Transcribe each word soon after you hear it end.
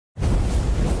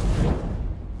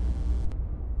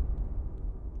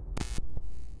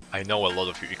I know a lot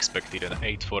of you expected an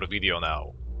 8-4 video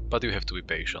now, but you have to be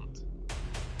patient.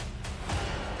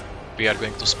 We are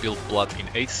going to spill blood in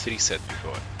 8-3 set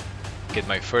before. Get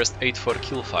my first 8-4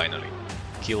 kill finally.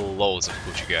 Kill loads of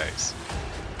Gucci guys.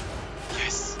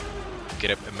 Yes!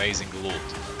 Grab amazing loot.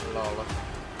 Lol.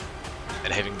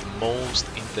 And having the most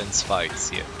intense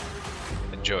fights yet.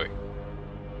 Enjoy.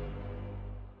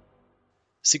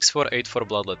 6-4-8-4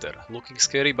 bloodletter. Looking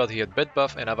scary, but he had bad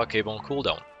buff and Ava cape on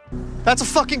cooldown. That's a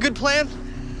fucking good plan!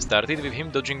 Started with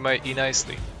him dodging my E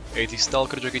nicely. 80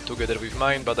 Stalker jacket together with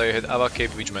mine, but I had Ava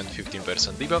cape which meant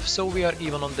 15% debuff, so we are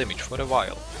even on damage for a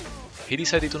while. He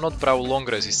decided to not prowl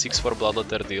longer as his 6-4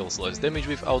 bloodletter deals less damage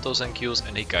with autos and Qs,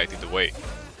 and he kited away.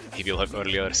 He will have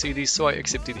earlier CDs, so I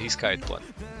accepted his kite plan.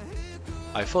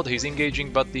 I thought he's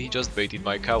engaging, but he just baited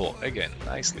my cowl, again,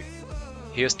 nicely.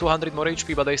 He has 200 more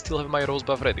HP, but I still have my rose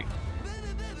buff ready.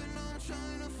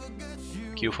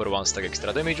 Q for 1 stack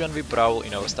extra damage and we prowl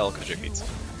in our Stalker jackets.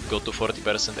 Got to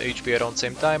 40% HP around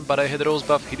same time, but I had rose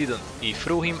buff, he didn't. E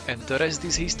threw him and the rest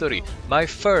is history. My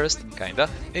first, kinda,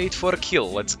 8-4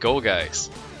 kill, let's go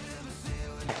guys!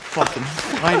 Fucking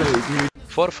finally, dude.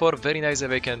 4-4 very nice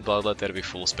awakened bloodletter with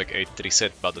full spec 8-3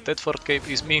 set, but the Tedford cape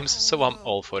is memes, so I'm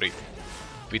all for it.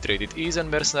 We traded ease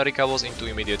and mercenary cowls into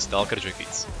immediate Stalker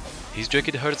jackets. His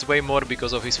jacket hurts way more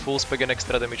because of his full spec and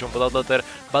extra damage on bloodletter,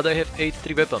 but I have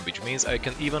 8-3 weapon, which means I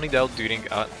can even it out during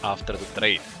and after the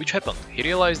trade, which happened. He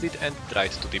realized it and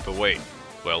tried to dip away.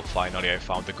 Well, finally I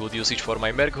found a good usage for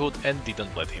my merc hood and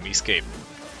didn't let him escape.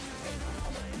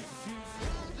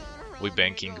 We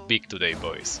banking big today,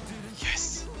 boys.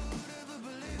 Yes!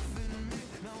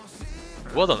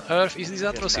 What on earth is this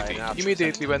atrocity?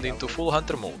 Immediately went into full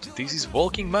hunter mode. This is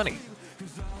walking money.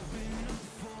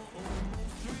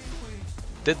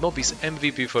 That mob is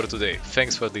MVP for today,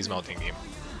 thanks for dismounting him.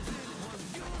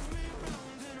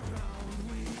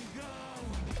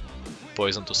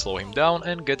 Poison to slow him down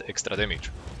and get extra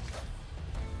damage.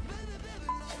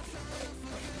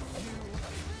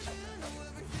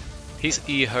 His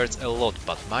E hurts a lot,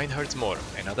 but mine hurts more,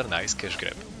 another nice cash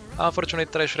grab.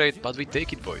 Unfortunate trash rate, but we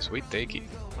take it boys, we take it.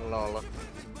 Lol.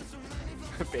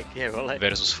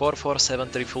 Versus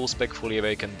 4-4-7-3 full spec fully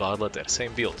awakened bloodletter,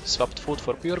 same build, swapped food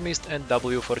for pure mist and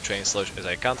W for chain slash as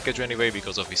I can't catch anyway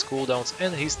because of his cooldowns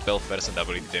and his 12%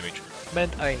 ability damage,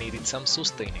 meant I needed some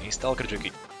sustain in his Stalker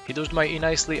jacket. He dodged my E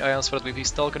nicely, I answered with his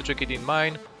Stalker jacket in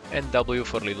mine and W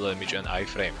for little damage and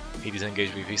iframe. He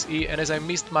disengaged with his E and as I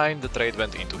missed mine the trade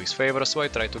went into his favor, so I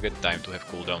tried to get time to have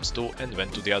cooldowns too and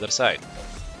went to the other side.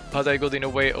 But I got in the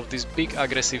way of this big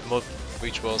aggressive mob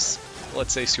which was,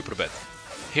 let's say, super bad.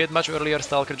 He had much earlier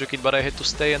Stalker jacket, but I had to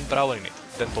stay and prowl in it.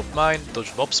 Then popped mine,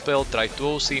 dodged mob spell, tried to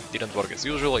OC, didn't work as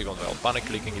usual even while panic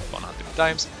clicking it 100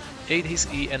 times, ate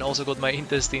his E and also got my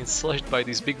intestines slashed by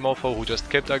this big mofo who just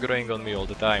kept aggroing on me all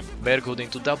the time. Merc hood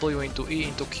into W into E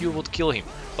into Q would kill him,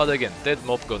 but again that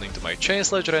mob got into my chain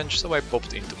slash range, so I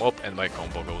popped into mob and my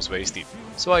combo goes wasted.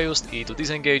 So I used E to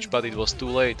disengage, but it was too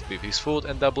late. With his food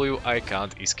and W I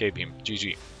can't escape him.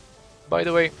 GG. By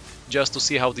the way, just to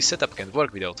see how this setup can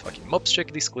work without fucking mobs,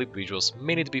 check this clip which was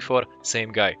minute before,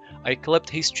 same guy. I clapped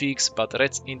his cheeks, but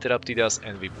reds interrupted us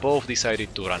and we both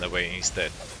decided to run away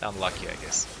instead. Unlucky, I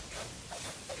guess.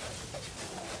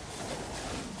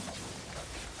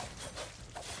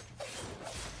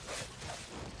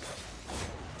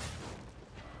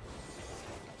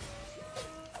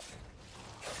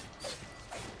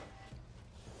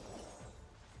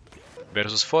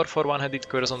 Versus 4-4 one-handed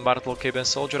curse on Bartle Cape and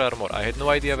Soldier Armor. I had no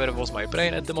idea where was my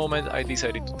brain at the moment. I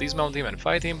decided to dismount him and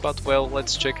fight him, but well,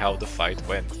 let's check how the fight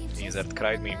went. Insert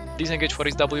cried meme. Disengage for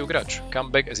his W grudge.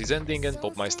 Come back as his ending and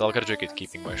pop my Stalker jacket,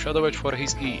 keeping my Shadow Edge for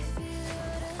his E.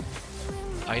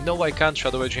 I know I can't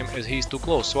Shadow Edge him as he is too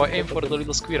close, so I aim for the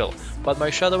little squirrel, but my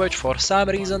Shadow Edge for some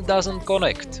reason doesn't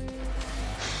connect.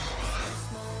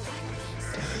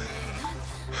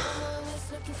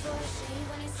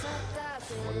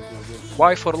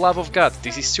 Why for love of god,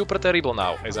 this is super terrible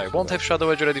now, as I won't have Shadow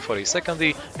Edge ready for his second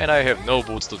E, and I have no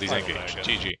boots to disengage.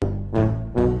 GG.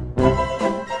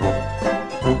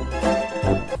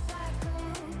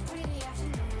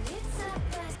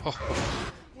 Oh.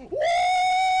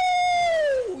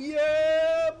 Woo!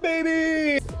 Yeah,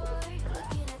 baby!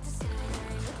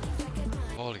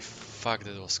 Holy fuck,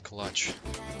 that was clutch.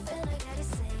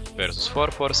 Versus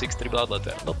 4-4-6-3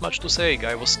 bloodletter. Not much to say,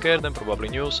 guy was scared and probably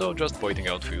knew, so just pointing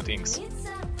out few things.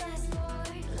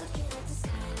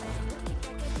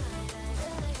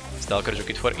 Stalker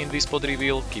jacket for invis pod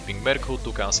reveal, keeping merc hood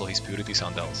to cancel his purity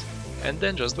sandals. And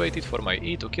then just waited for my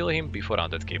E to kill him before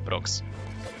undead cape procs.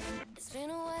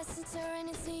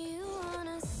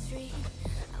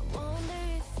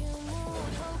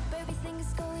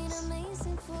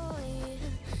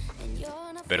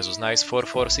 Versus nice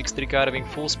 4-4-6-3 carving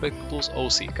full spec plus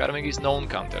OC. Carving is known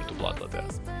counter to bloodletter.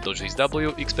 Dodged his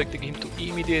W, expecting him to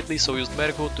immediately, so used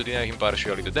merc hood to deny him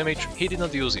partially the damage. He did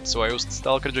not use it, so I used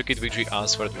stalker jacket, which he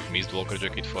answered with missed walker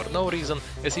jacket for no reason,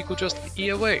 as he could just E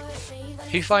away.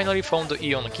 He finally found the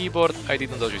E on the keyboard. I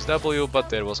didn't dodge his W, but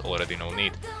there was already no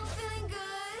need.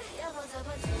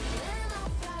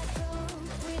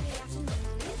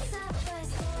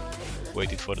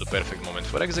 Waited for the perfect moment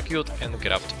for execute and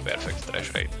grabbed perfect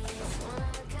trash rate.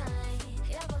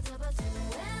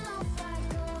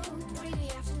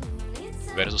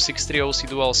 Versus 6-3 OC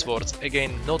dual swords,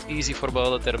 again not easy for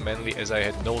bloodletter mainly as I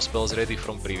had no spells ready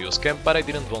from previous camp, but I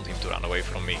didn't want him to run away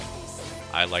from me.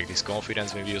 I like this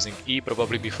confidence when using E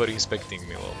probably before inspecting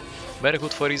me well. Merc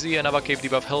hood for his E and Ava Cape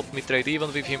debuff helped me trade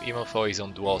even with him even for his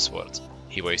own dual swords.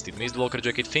 He wasted missed walker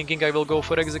jacket thinking I will go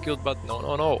for execute, but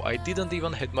no, I didn't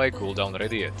even had my cooldown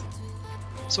ready yet.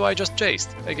 So I just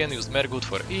chased, again used merc hood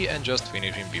for E and just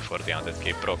finished him before the undead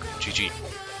cape proc. GG.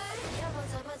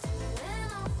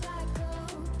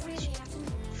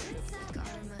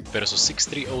 Versus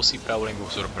 6-3 OC prowling who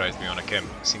surprised me on a camp.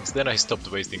 Since then I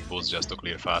stopped wasting boots just to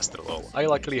clear faster lol. I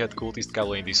luckily had cultist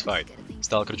Calo in this fight.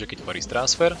 Stalker jacket for his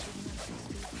transfer.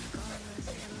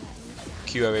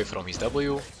 Q away from his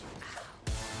W.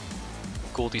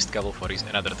 Cultist Calo for his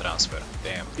another transfer.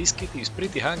 Damn, this kid is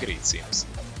pretty hungry it seems.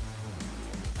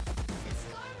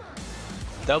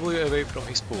 W away from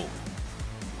his pool.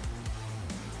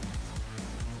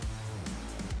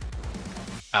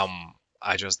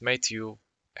 I just met you,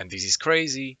 and this is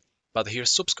crazy, but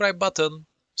here's subscribe button,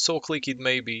 so click it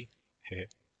maybe.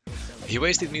 He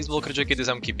wasted missed walker jacket as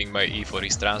I'm keeping my E for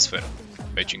his transfer.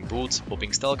 Matching boots,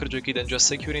 popping stalker jacket and just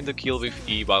securing the kill with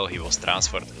E while he was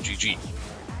transferred. GG.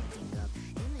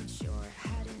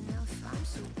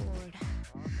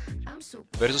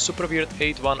 Versus super weird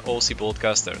 8-1 OC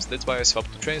boltcasters, that's why I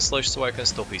swapped to chain slash so I can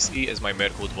stop his E as my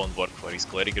merc hood won't work for his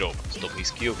cleric robe. Stop his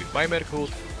Q with my merc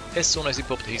hood. As soon as he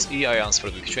popped his E, I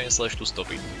answered with chain slash to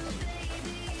stop it.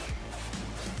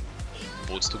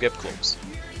 Boots to gap close.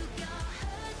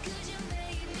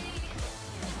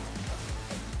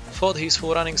 Thought he's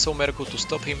full running, so merc hood to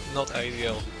stop him, not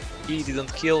ideal. E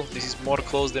didn't kill, this is more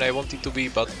close than I wanted to be,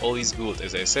 but all is good,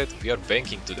 as I said, we are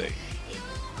banking today.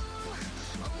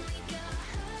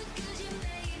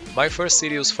 My first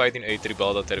serious fight in 8-3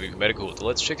 bloodletter with merc hood.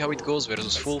 Let's check how it goes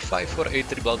versus full 5-4 8-3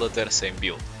 bloodletter, same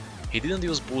build. He didn't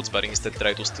use boots but instead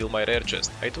tried to steal my rare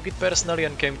chest. I took it personally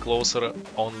and came closer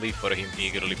only for him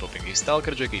eagerly popping his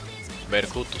stalker jacket. Merc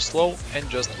hood to slow and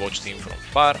just watched him from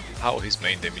far how his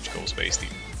main damage goes wasted.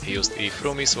 He used E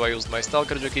through me, so I used my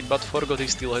stalker jacket but forgot he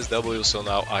still has W, so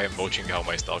now I am watching how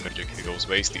my stalker jacket goes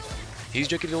wasted. His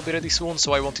jacket will be ready soon,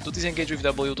 so I wanted to disengage with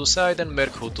W to side and merc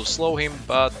hood to slow him,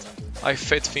 but I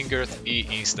fat fingered E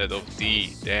instead of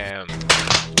D, damn.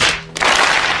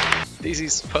 This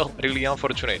is, well, really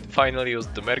unfortunate. Finally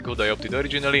used the merc hood I opted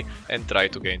originally and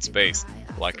tried to gain space.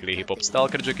 Luckily he popped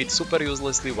stalker jacket super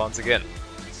uselessly once again.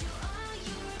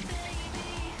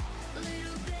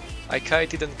 I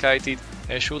kited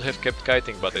and should have kept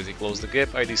kiting, but as he closed the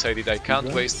gap I decided I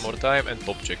can't waste more time and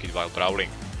popped jacket while prowling.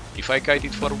 If I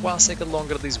kited for 1 second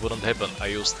longer this wouldn't happen. I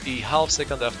used E half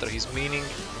second after his meaning,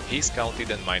 his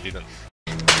counted and mine didn't.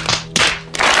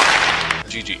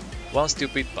 GG. One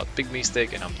stupid but big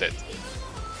mistake and I'm dead.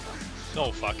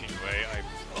 No fucking way,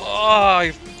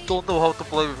 I don't know how to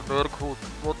play with merc hood.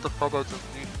 What the fuck I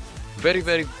just did?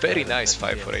 Very nice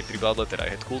 5-4 8-3 bloodletter. I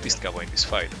had cultist Cavo in this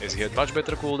fight. As he had much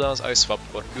better cooldowns, I swapped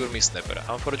for pure mist snapper.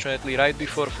 Unfortunately, right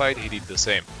before fight he did the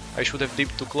same. I should have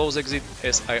dipped to close exit,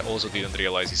 as I also didn't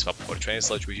realize he swapped for chain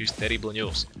slash, which is terrible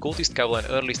news. Cultist Cavo and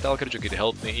early stalker jacket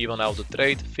helped me even out the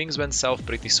trade. Things went south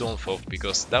pretty soon though,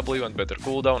 because W and better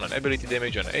cooldown and ability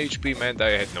damage and HP meant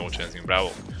I had no chance in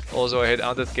Brawl. Also I had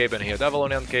undead cape and he had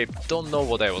avalonian cape, don't know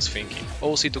what I was thinking.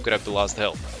 OC to grab the last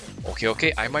health.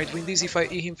 Okay, I might win this if I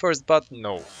E him first, but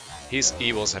no. His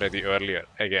E was ready earlier,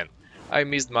 again. I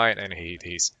missed mine and he hit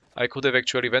his. I could have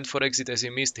actually went for exit as he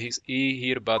missed his E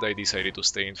here, but I decided to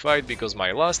stay in fight because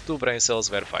my last 2 brain cells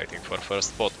were fighting for first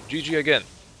spot. GG again.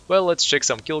 Well, let's check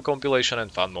some kill compilation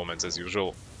and fun moments as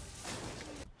usual.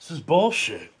 This is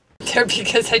bullshit.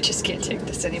 Because I just can't take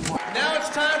this anymore. Now it's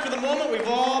time for the moment we've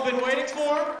all been waiting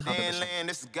for. Land,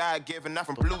 this is God-given, not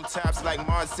from blue tops like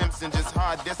Mars Simpson, just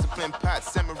hard discipline, pot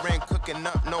simmering, cooking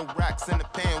up, no rocks in the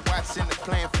pan, watching the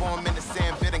plan form in the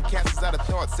sand, bidding castles out of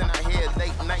thoughts in our head,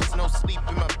 late nights, no sleep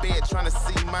in my bed, trying to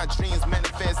see my dreams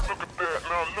manifest. Look at that,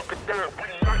 now look at that,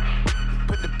 we nice.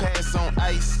 Put the past on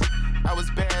ice, I was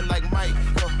bad like Mike,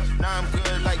 now I'm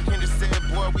good like Henry said,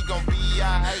 boy, we gon' be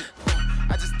alright.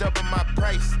 I just double my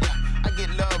price, I get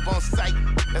love on sight,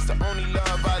 that's the only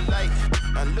love I like.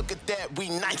 Now look at that, we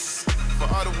nice. For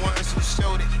all the ones who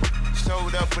showed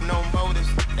up with no motives.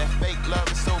 That fake love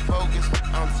is so bogus.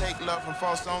 I don't take love from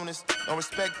false owners. Don't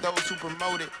respect those who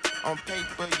promote it. On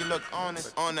paper, you look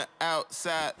honest. On the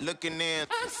outside, looking in.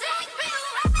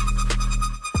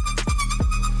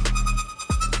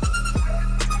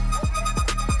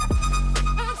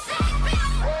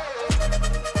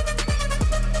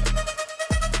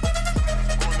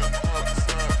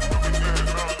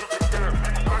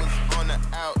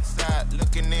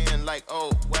 Like,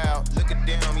 oh wow, look at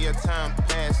them, your time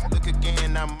passed. Look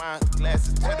again, now my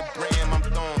glasses to the brim. I'm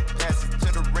throwing passes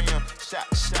to the rim.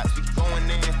 Shots, we going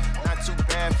in. Not too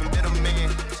bad for middleman.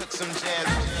 Took some jazz.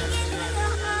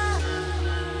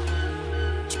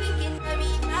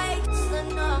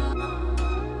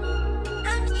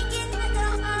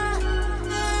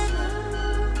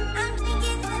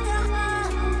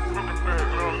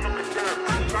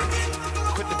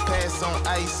 Put the pass on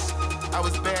ice. I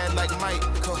was bad like Mike,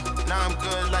 now I'm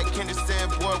good like Kendrick said,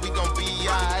 boy, we gon' be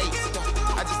alright.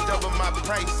 I just double my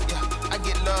price, yeah. I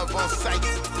get love on sight,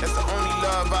 that's the only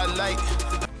love I like.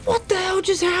 What the hell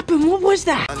just happened? What was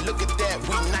that? And look at that,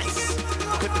 we nice.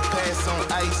 Put the pass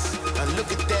on ice. And look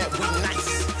at that, we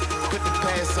nice. Put the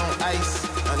pass on ice.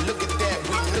 And look at that,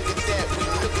 we look at that, we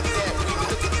look at that, we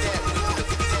look at that, we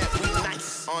look at that, we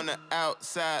nice. On the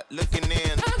outside, looking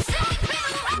in.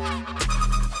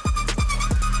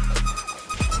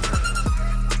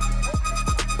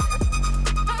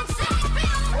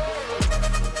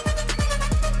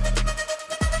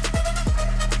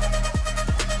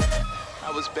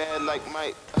 Bad like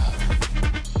Mike.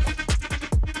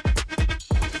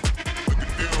 Look at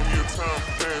them, your time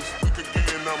passed. Look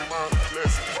again, I'm my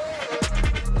blessing.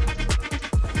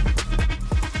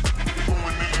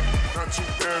 Going in, not too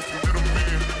bad for little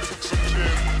man. Took some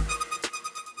chance.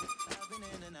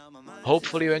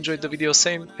 Hopefully you enjoyed the video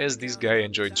same as this guy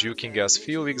enjoyed juking us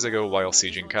few weeks ago while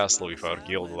sieging castle with our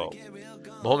guild low.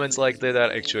 Moments like that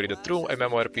are actually the true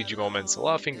MMORPG moments,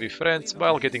 laughing with friends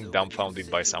while getting dumbfounded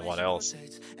by someone else.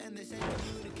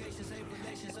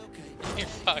 You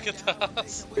fucked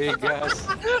us. Big ass.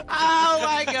 Oh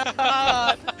my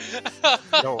god!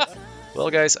 No. Well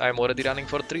guys, I'm already running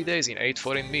for 3 days in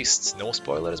 8-4 in mists, no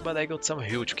spoilers, but I got some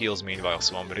huge kills meanwhile,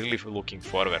 so I'm really looking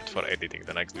forward for editing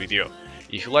the next video.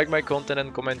 If you like my content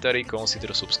and commentary,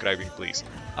 consider subscribing please.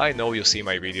 I know you see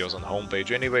my videos on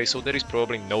homepage anyway, so there is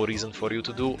probably no reason for you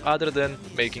to do other than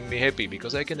making me happy,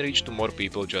 because I can reach to more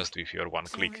people just with your one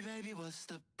click.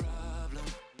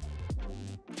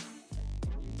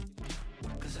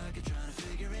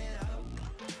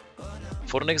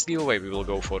 For next giveaway we will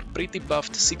go for pretty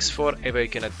buffed 6-4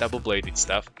 awakened double bladed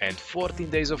stuff and 14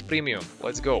 days of premium.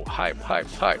 Let's go, hype, hype,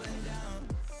 hype!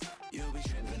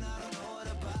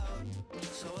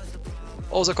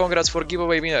 Also congrats for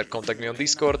giveaway winner, contact me on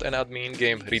Discord and add me in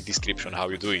game, read description how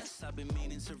you do it.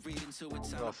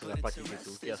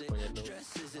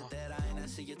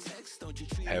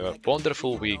 Have a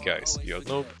wonderful week guys, your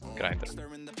noob, Grindrr.